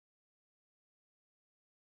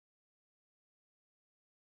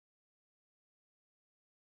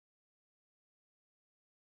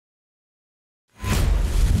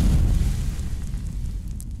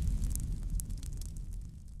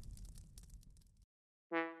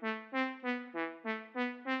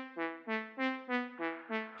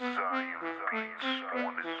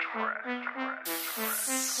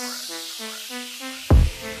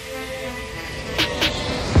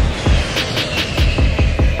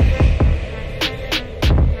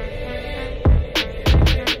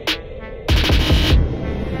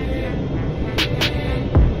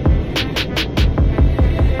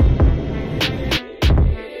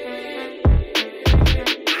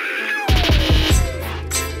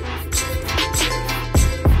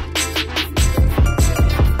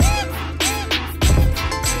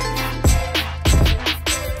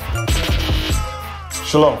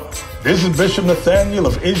Shalom. This is Bishop Nathaniel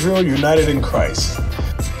of Israel United in Christ.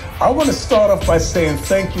 I want to start off by saying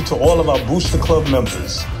thank you to all of our Booster Club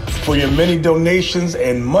members for your many donations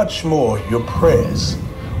and much more, your prayers.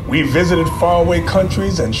 We visited faraway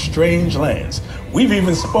countries and strange lands. We've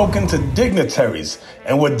even spoken to dignitaries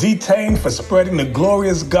and were detained for spreading the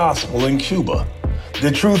glorious gospel in Cuba.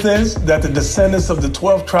 The truth is that the descendants of the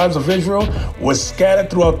 12 tribes of Israel were scattered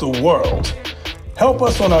throughout the world. Help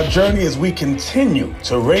us on our journey as we continue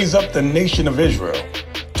to raise up the nation of Israel.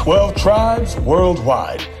 12 tribes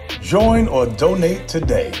worldwide. Join or donate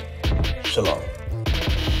today. Shalom.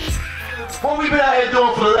 What we've been out here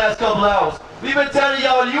doing for the last couple hours, we've been telling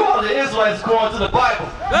y'all you are the Israelites according to the Bible.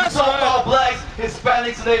 That's we talk right. about blacks,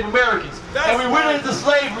 Hispanics, and Native Americans. And we went into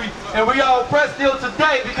slavery, and we are oppressed still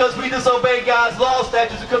today because we disobey God's laws,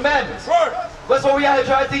 statutes, and commandments. Right. That's what we out here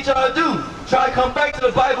trying to teach y'all to do. Try to come back to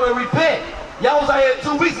the Bible and repent. Y'all was out here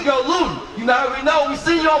 2 weeks ago looting. You know, we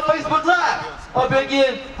seen you on Facebook Live. Up here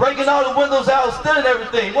again, breaking all the windows out, stealing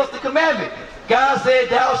everything. What's the commandment? God said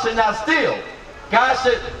thou shalt not steal. God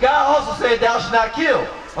also said thou shalt not kill.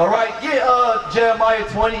 All right, get Jeremiah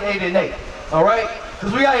 28:8. All right,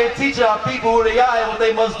 because we out here teaching our people who they are and what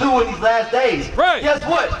they must do in these last days. Right. Guess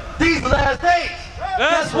what? These last days.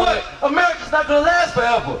 Guess what? America's not gonna last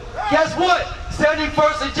forever. Guess what?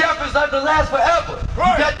 71st and Jefferson's not gonna last forever.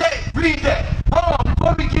 Right. You got that? Read that. Hold on,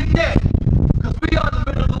 before we get that, because we are the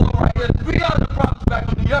middle of the Lord right here. We are the prophets back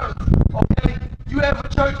on the earth. Okay? You have a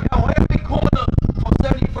church on every corner from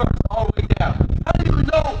 71st all the way down. How do you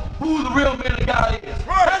know who the real man of God is?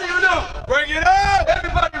 Right. How do you know? Bring it up!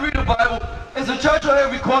 Everybody read the Bible. There's a church on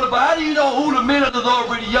every corner, but how do you know who the men of the Lord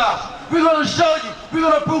really are? We're going to show you. We're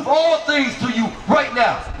going to prove all things to you right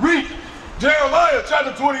now. Read. Jeremiah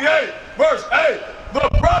chapter 28, verse 8. The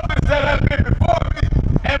prophets that have been before me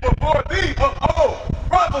and before thee of old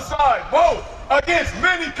prophesied both against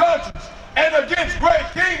many countries and against great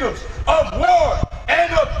kingdoms of war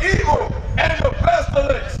and of evil and of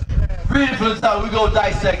pestilence. Read it from the top. We go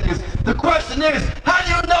dissect this. The question is, how do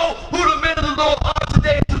you know who the men of the Lord are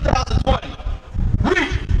today in 2020? Read.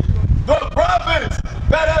 The prophets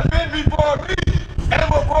that have been before me and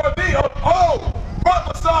before thee of old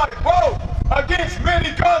prophesied both against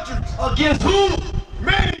many countries. Against who?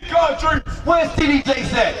 Many countries. Where's T.D.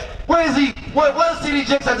 Jakes at? Where is he? What does T.D.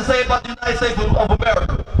 Jakes have to say about the United States of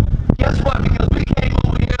America? Guess what? Because we came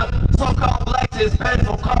over here, so-called blacks and Hispanics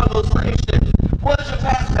from cargo slave ships. What does your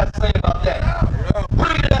pastor have to say about that?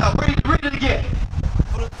 Bring it out. Read it again.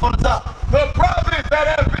 From the top. The prophets that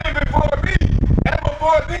have been before me and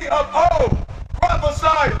before thee of old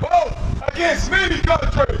prophesied both against many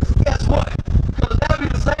countries. Guess what? Because that would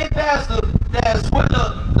be the same pastor that swear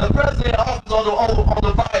the president office on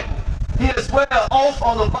the Bible. He'll swear an oath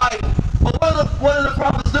on the Bible. But what do the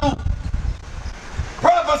prophets do?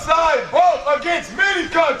 Prophesied both against many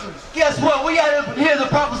countries. Guess what? We got here to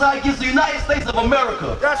prophesy against the United States of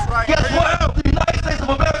America. That's right. Guess what? The United States of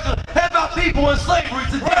America have our people in slavery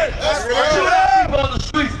today. That's right. Shooting our people on the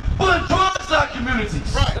streets, putting drugs in our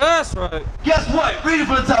communities. Right. That's right. Guess what? Read it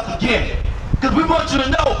from the top again. Because we want you to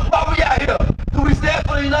know why we out here. Do we stand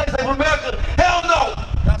for the United States of America? Hell no.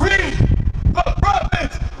 Read. The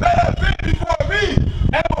prophets that have been before me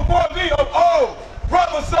and before thee of old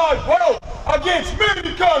prophesied both against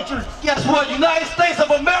many countries. Guess what? United States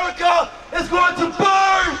of America is going to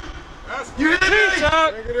burn. You hear me?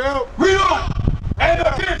 Bring it out. Read on. And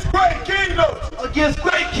against great kingdoms. Against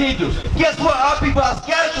great kingdoms. Guess what? Our people are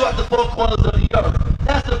scattered throughout the four corners of the earth.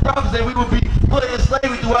 That's the prophecy that we will be put in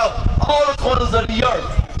slavery throughout all the corners of the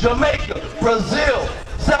earth. Jamaica, Brazil,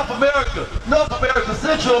 South America, North America,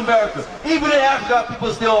 Central America. Even in Africa, our people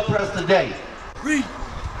are still oppressed today. Read.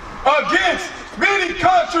 Against many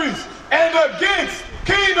countries and against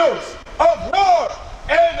kingdoms of war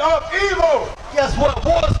and of evil. Guess what?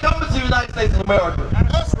 War is coming to the United States of America.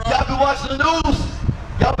 That's right. Y'all been watching the news.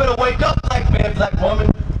 Y'all better wake up, black man, black woman.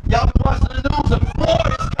 Y'all been watching the news and war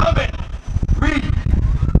is coming. Read.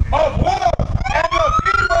 Of war and of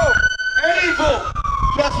evil. Evil.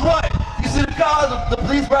 Guess what? You see the cars, the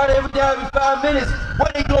police ride every day, every 5 minutes.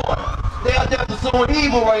 Where they going? They out there pursuing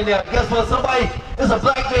evil right now. Guess what? There's a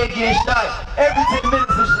black man getting shot every 10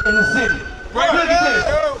 minutes in the city. Right. Look at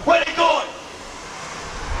this. Where they going?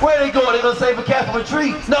 Where they going? They gonna save a cat from a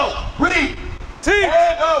tree? No. Read.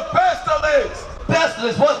 And of pestilence.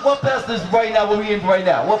 Pestilence. What pestilence right now? What we in right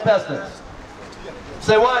now? What pestilence?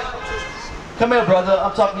 Say what? Come here, brother.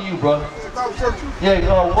 I'm talking to you, bro. Yeah.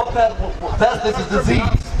 What pestilence is disease?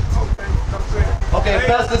 Okay.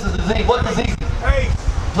 Pestilence is disease. What disease?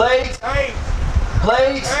 Plagues?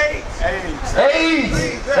 Plagues?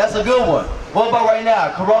 AIDS. That's a good one. What about right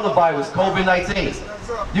now? Coronavirus, COVID-19.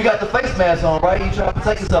 You got the face mask on, right? You try to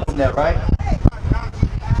protect yourself from that, right?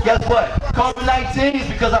 Guess what? COVID-19 is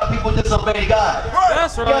because our people disobey God.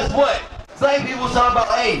 That's right. Guess what? Same people talking about,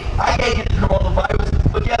 hey, I can't get the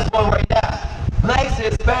coronavirus, but guess what right now? Blacks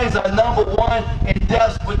and Hispanics are #1 in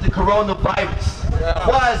deaths with the coronavirus.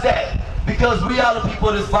 Why is that? Because we are the people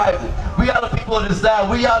of this Bible. We are the people of this land.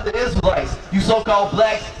 We are the Israelites. You so-called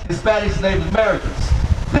blacks, Hispanics, and Native Americans.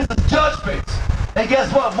 This is judgment. And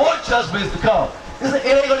guess what? More judgment is to come. It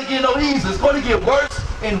ain't going to get no easier. It's going to get worse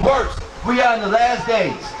and worse. We are in the last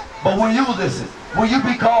days. But will you listen? Will you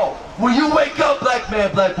be called? Will you wake up, black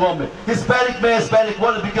man, black woman, Hispanic man, Hispanic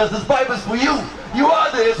woman, because this Bible is for you. You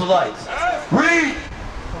are the Israelites. Read.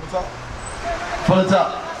 From the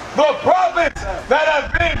top. The prophets that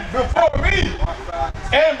have been before me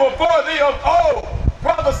and before thee of old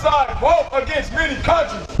prophesied both against many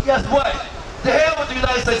countries. Guess what? The hell with the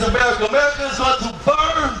United States of America. America is going to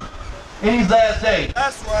burn in these last days.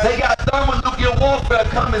 That's right. They got thermonuclear warfare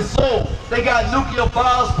coming soon. They got nuclear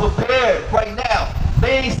bombs prepared right now.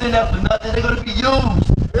 They ain't sitting there for nothing. They're going to be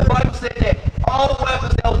used. The Bible said that all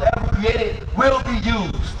weapons that was ever created will be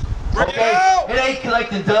used. Okay? It ain't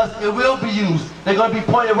collecting dust. It will be used. They're going to be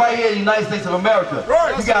pointed right here in the United States of America.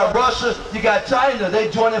 You got Russia. You got China. They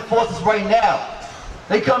joining forces right now.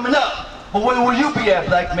 They coming up. But where will you be at,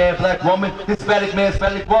 black man, black woman, Hispanic man,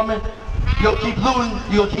 Hispanic woman? You'll keep looting.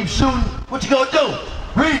 You'll keep shooting. What you gonna do?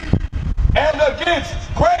 Read. And against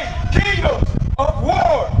great kingdoms of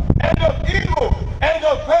war and of evil and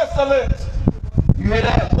of pestilence. You hear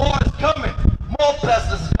that? War is coming. More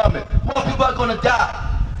pestilence is coming. More people are gonna die.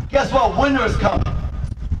 Guess what? Winter is coming.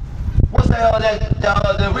 What's the hell that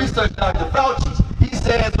the research doctor Fauci? He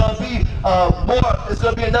said it's gonna be more. It's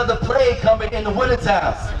gonna be another plague coming in the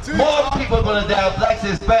wintertime. More people are gonna die. Blacks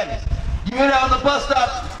and Hispanics. You hear that on the bus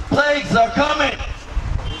stop? Plagues are coming.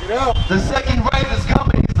 The second wave is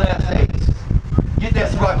coming these last days. Get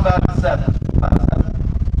that Rock 5 and 7. 5 and 7.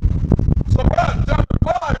 So chapter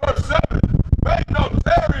 5, verse 7. Make no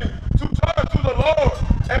tarrying to turn to the Lord,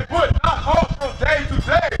 and put not off from day to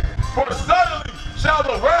day. For suddenly shall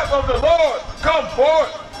the wrath of the Lord come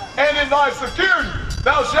forth, and in thy security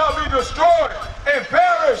thou shalt be destroyed, and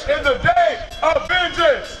perish in the day of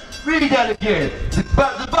vengeance. Read that again.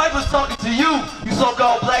 The Bible's talking to you, you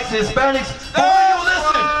so-called blacks and Hispanics. But will you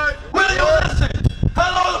listen? Will you listen?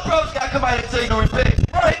 How long the prophets got to come out and tell you to repent?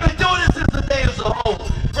 They've been doing this since the days of old.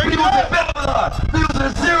 We was in Babylon. We was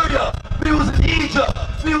in Syria. We was in Egypt.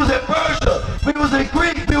 We was in Persia. We was in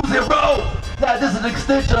Greece. We was in Rome. Now this is an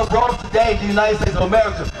extension of Rome today in the United States of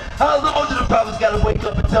America. How long do the prophets got to wake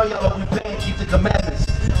up and tell y'all to repent and keep the commandments?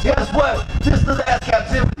 Guess what? This is the last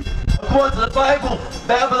captivity. According to the Bible,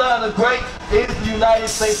 Babylon the Great is the United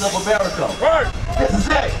States of America. This is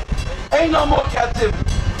it. Ain't no more captivity.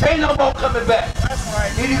 Ain't no more coming back.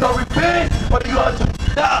 Either you gonna repent or you gonna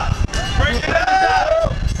die.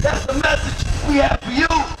 Die. That's the message we have for you.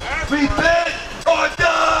 Repent or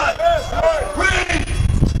die. Read.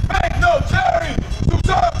 Make no tarrying to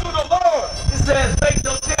turn to the Lord. It says make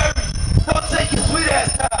no tarrying. Don't take your sweet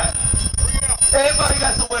ass time. Everybody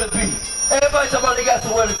got somewhere to be. Everybody talking about they got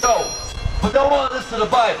somewhere to go. But don't want to listen to the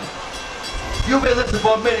Bible. You've been listening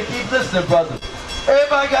for a minute. Keep listening, brother.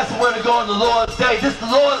 Everybody got somewhere to go on the Lord's day. This is the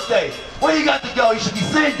Lord's day. Where you got to go? You should be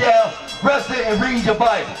sitting down, resting, and reading your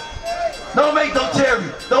Bible. Don't make no tarry.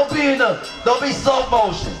 Don't be slow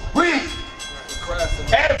motion. Read.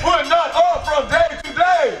 And put not off from day to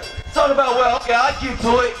day. Talk about, well, okay, I'll get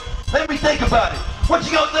to it. Let me think about it. What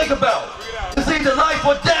you gonna think about? It's either life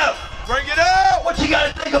or death. Bring it out. What you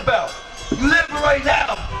gotta think about? You living right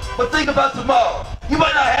now, but think about tomorrow. You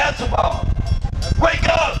might not have tomorrow. Wake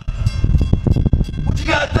up. What you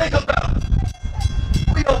gotta think about?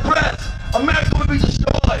 We oppressed. America will be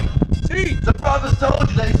destroyed. The prophets told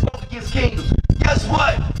you that he spoke against kingdoms. Guess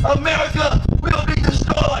what? America will be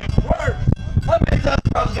destroyed. How many times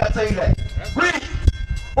the prophets gotta tell you that? Read.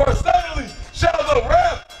 For suddenly shall the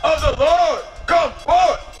wrath of the Lord come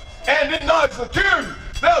forth, and in thy security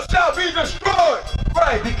thou shalt be destroyed.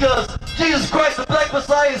 Right, because Jesus Christ, the Black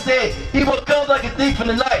Messiah, said he will come like a thief in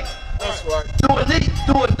the night. That's right. Do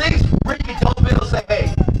a thief, ring your doorbell, say,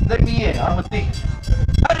 hey, let me in, I'm a thief.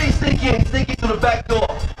 How do he sneak in? He sneak in through the back door.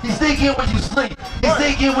 He sneak in when you sleep. He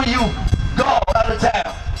sneak in when you go out of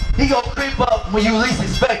town. He gonna creep up when you least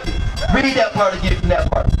expect it. Read that part again from that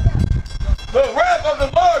part. The wrath of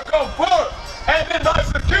the Lord come forth, and in thy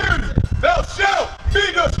security thou shalt be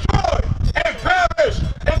destroyed, and perish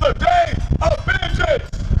in the day of vengeance.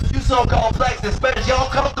 You so-called blacks and Hispanics, y'all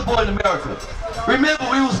comfortable in America. Remember,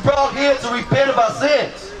 we was brought here to repent of our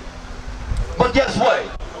sins. But guess what?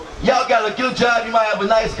 Y'all got a good job, you might have a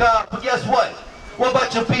nice car, but guess what? What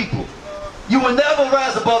about your people? You will never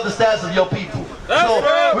rise above the status of your people.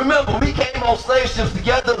 Remember, we came on slave ships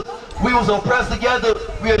together. We was oppressed together.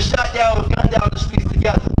 We were shot down and gunned down the streets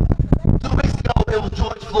together. 2 weeks ago, it was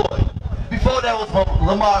George Floyd. Before that was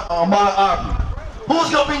Lamar Arbery.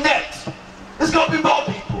 Who's going to be next? It's going to be more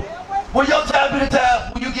people. Will your time be the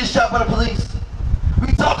time when you get shot by the police?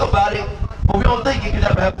 We talk about it, but we don't think it could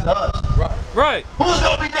ever happen to us. Right. Who's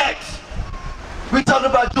going to be next? We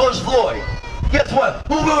talking about George Floyd. Guess what?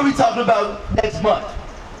 Who will we be talking about next month?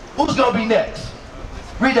 Who's going to be next?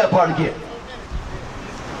 Read that part again.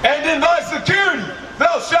 And in thy security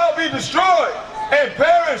thou shalt be destroyed and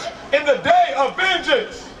perish in the day of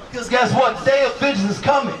vengeance. Because guess what? The day of vengeance is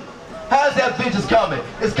coming. How's that vengeance coming?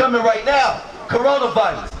 It's coming right now.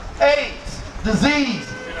 Coronavirus, AIDS, disease,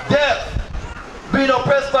 death, being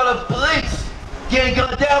oppressed by the police, getting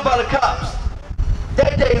gunned down by the cops.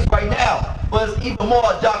 That day is right now, but it's even more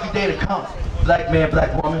a darker day to come. Black man,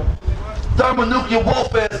 black woman. Thermonuclear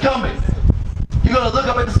warfare is coming. You're going to look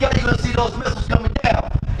up at the sky, you're going to see those missiles coming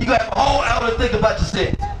down. You're going to have a whole hour to think about your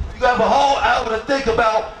sins. You're going to have a whole hour to think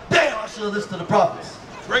about, damn, I should have listened to the prophets.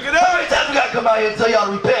 Bring it How many up. times we got to come out here and tell y'all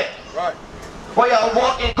to repent? Right. While y'all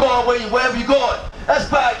walking, going wherever you're going. That's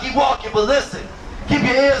fine, keep walking, but listen. Keep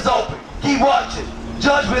your ears open. Keep watching.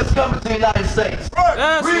 Judgment is coming to the United States. Right.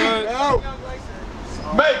 That's Read. right.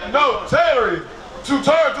 Make no tarry to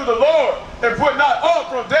turn to the Lord, and put not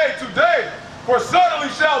off from day to day. For suddenly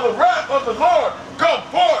shall the wrath of the Lord come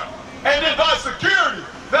forth, and in thy security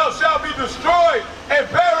thou shalt be destroyed and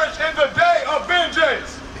perish in the day of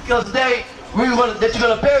vengeance. Because the day that you're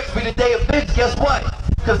going to perish will be the day of vengeance. Guess what?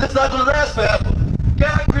 Because it's not going to last forever.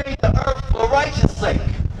 God created the earth for righteousness' sake.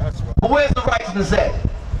 But where's the righteousness at?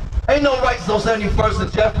 Ain't no righteousness on 71st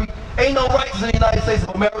and Jeffrey. Ain't no righteousness in the United States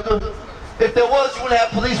of America. If there was, you wouldn't have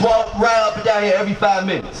police ride up and down here every 5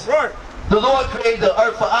 minutes. Right. The Lord created the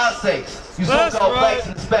earth for our sakes, you so-called blacks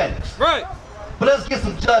and Hispanics. Right. But let's get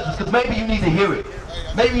some judgments, because maybe you need to hear it.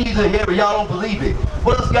 Maybe you need to hear it, y'all don't believe it.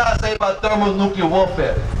 What does God say about thermonuclear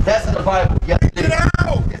warfare? That's in the Bible. Yes, it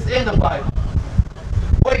is. It's in the Bible.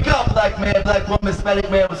 Wake up, black man, black woman, Hispanic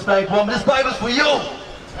man, Hispanic woman. This Bible's for you.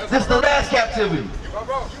 This is the last captivity.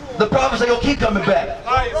 The prophets are going to keep coming back.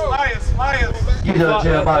 Liars. Give it to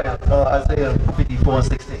Jeremiah, Isaiah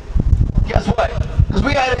 54:16. Guess what? Because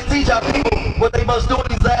we got to teach our people what they must do in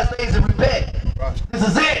these last days and repent. This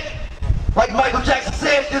is it. Like Michael Jackson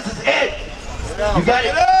said, this is it. You got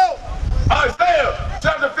it? Isaiah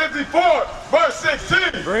chapter 54, verse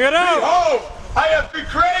 16. Bring it out. Behold, I have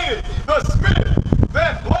created the smith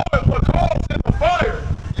that bloweth the coals in the fire,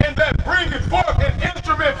 and that bringeth forth an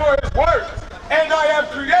instrument for his work. And I have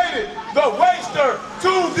created the waster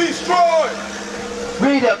to destroy.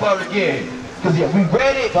 Read that part again. Because yeah, we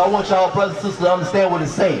read it, but I want y'all brothers and sisters to understand what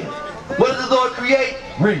it's saying. What did the Lord create?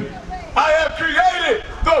 Read. I have created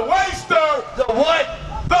the waster. The what?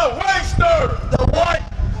 The waster. The what?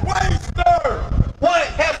 Waster. What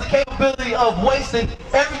has the capability of wasting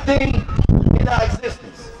everything in our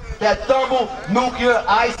existence? That thermonuclear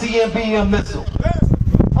ICBM missile.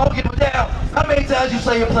 I don't give a damn how many times you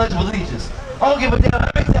say your Pledge of Allegiance. I don't give a damn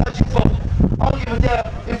how many times you vote. I don't give a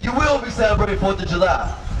damn if you will be celebrating 4th of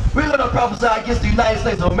July. We're going to prophesy against the United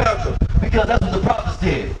States of America because that's what the prophets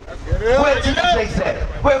did. Where TJ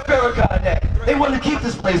at? Where Farrakhan at? They want to keep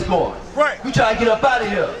this place going. Right. We try to get up out of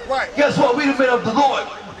here. Right. Guess what? We the men of the Lord.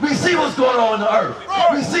 We see what's going on in the earth.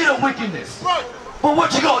 Right. We see the wickedness. Right. But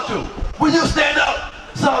what you gonna do? When you stand up,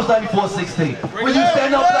 Psalms 94:16. When you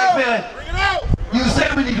stand up, black man, Bring it out. you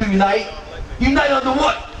say we need to unite. Unite under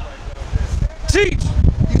what? Teach.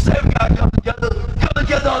 You say we gotta come together. Come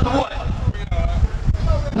together under what?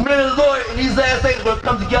 The men of the Lord in these last days will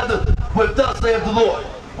come together with thus saith the Lord.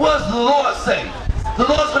 What does the Lord say? The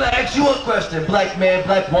Lord's going to ask you a question, black man,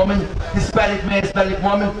 black woman, Hispanic man, Hispanic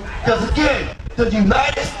woman. Because again, the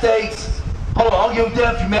United States, hold on, I don't give a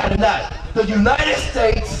damn if you're mad or not. The United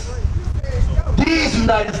States, these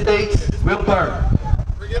United States will burn.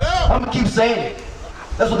 Bring it out. I'm going to keep saying it.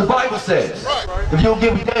 That's what the Bible says. If you don't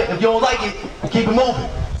give me that, if you don't like it, keep it moving.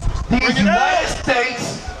 These United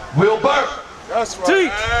States will burn. That's right. Teach.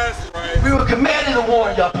 That's right. We were commanded to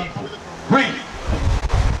warn y'all people. Read.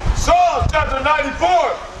 Psalm chapter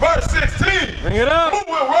 94, verse 16. Bring it up. Who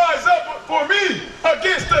will rise up for me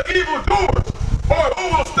against the evildoers? Or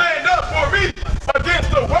who will stand up for me against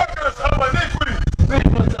the workers of iniquity?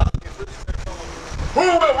 Who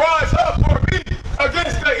will rise up for me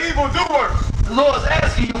against the evildoers? The Lord's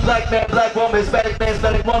asking you, black man, black woman,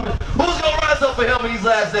 Hispanic woman, who's going to rise up for him in these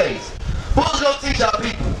last days? Who's going to teach our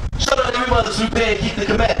people? Show that every mother to repent and keep the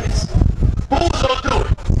commandments. Who's going to do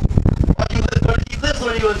it? Are you listening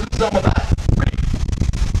or are you going to do something about it?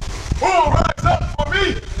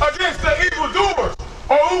 evildoers,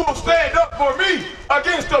 or who will stand up for me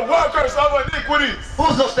against the workers of iniquity?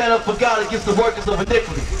 Who's gonna stand up for God against the workers of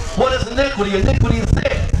iniquity? What is iniquity? Iniquity is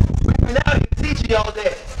sin. We've been out here teaching y'all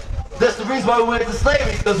that. That's the reason why we went into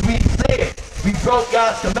slavery, because we said we broke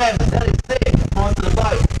God's commandments. That is sin. Going to the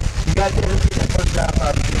Bible. You got that? Let's get that first John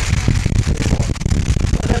 5.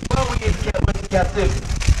 That's why we went into captivity.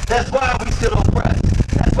 That's why we still oppressed.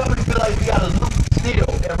 That's why we feel like we gotta loot, steal,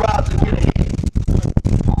 and rob to get ahead.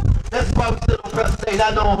 That's why we still oppressed today,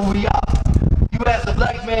 not knowing who we are. You ask a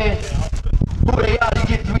black man who they are, you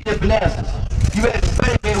get 3 different answers. You ask a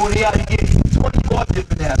Hispanic man who they are, you get 24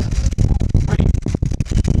 different answers. Read.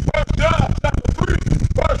 1 John chapter 3,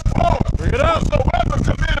 verse 4. Bring it up. Whosoever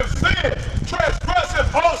committeth sin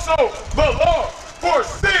transgresseth also the law, for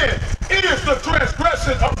sin is the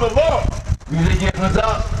transgression of the law. Read it again from the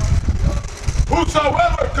top.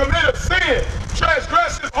 Whosoever committeth sin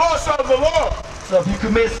transgresseth also the law. So if you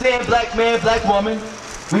commit sin, black man, black woman,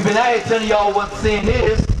 we've been out here telling y'all what sin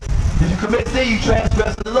is. If you commit sin, you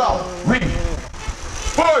transgress the law. Read.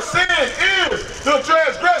 For sin is the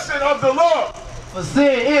transgression of the law. For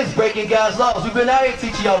sin is breaking God's laws. We've been out here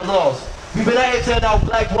teaching y'all the laws. We've been out here telling our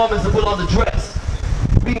black women to put on the dress.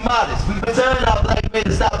 Be modest. We've been telling our black men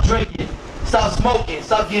to stop drinking, stop smoking,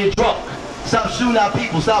 stop getting drunk, stop shooting our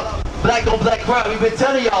people, stop black on black crime. We've been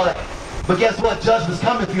telling y'all that. But guess what? Judgment's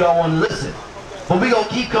coming if y'all want to listen. But we gonna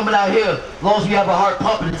keep coming out here as long as we have a heart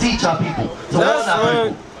pumping to teach our people, to warn our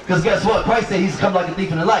people. Because guess what? Christ said he's come like a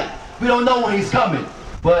thief in the night. We don't know when he's coming.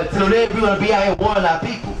 But till then, we're gonna be out here warning our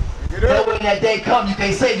people. That way when that day comes, you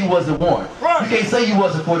can't say you wasn't warned. You can't say you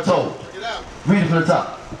wasn't foretold. Read it from the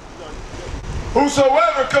top.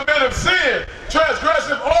 Whosoever committeth sin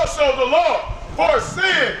transgresseth also the law, for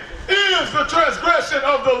sin is the transgression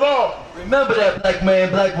of the law. Remember that, black man,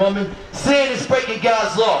 black woman. Sin is breaking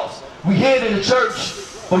God's laws. We hear it in the church,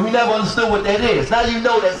 but we never understood what that is. Now you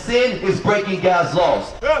know that sin is breaking God's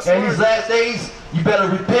laws. And these last days, you better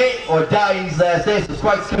repent or die in these last days, because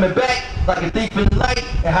Christ's coming back like a thief in the night.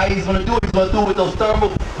 And how he's going to do it, he's going to do it with those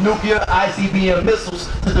thermonuclear ICBM missiles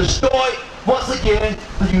to destroy, once again,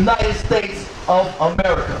 the United States of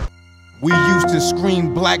America. We used to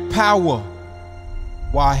scream black power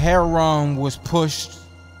while heroin was pushed.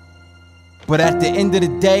 But at the end of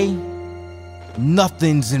the day,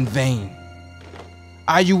 nothing's in vain.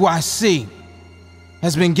 IUIC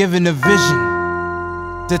has been given a vision.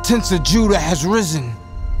 The tents of Judah has risen.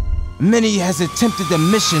 Many has attempted the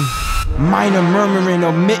mission. Minor murmuring,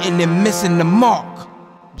 omitting, and missing the mark.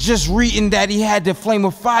 Just reading that he had the flame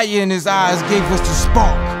of fire in his eyes gave us the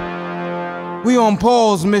spark. We on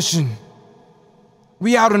Paul's mission.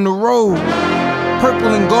 We out on the road,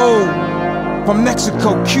 purple and gold. From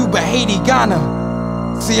Mexico, Cuba, Haiti,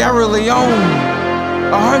 Ghana, Sierra Leone.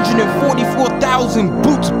 144,000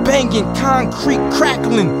 boots banging, concrete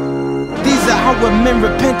crackling. These are how men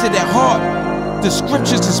repented at heart. The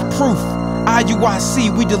scriptures is proof.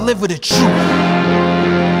 IUIC, we deliver the truth.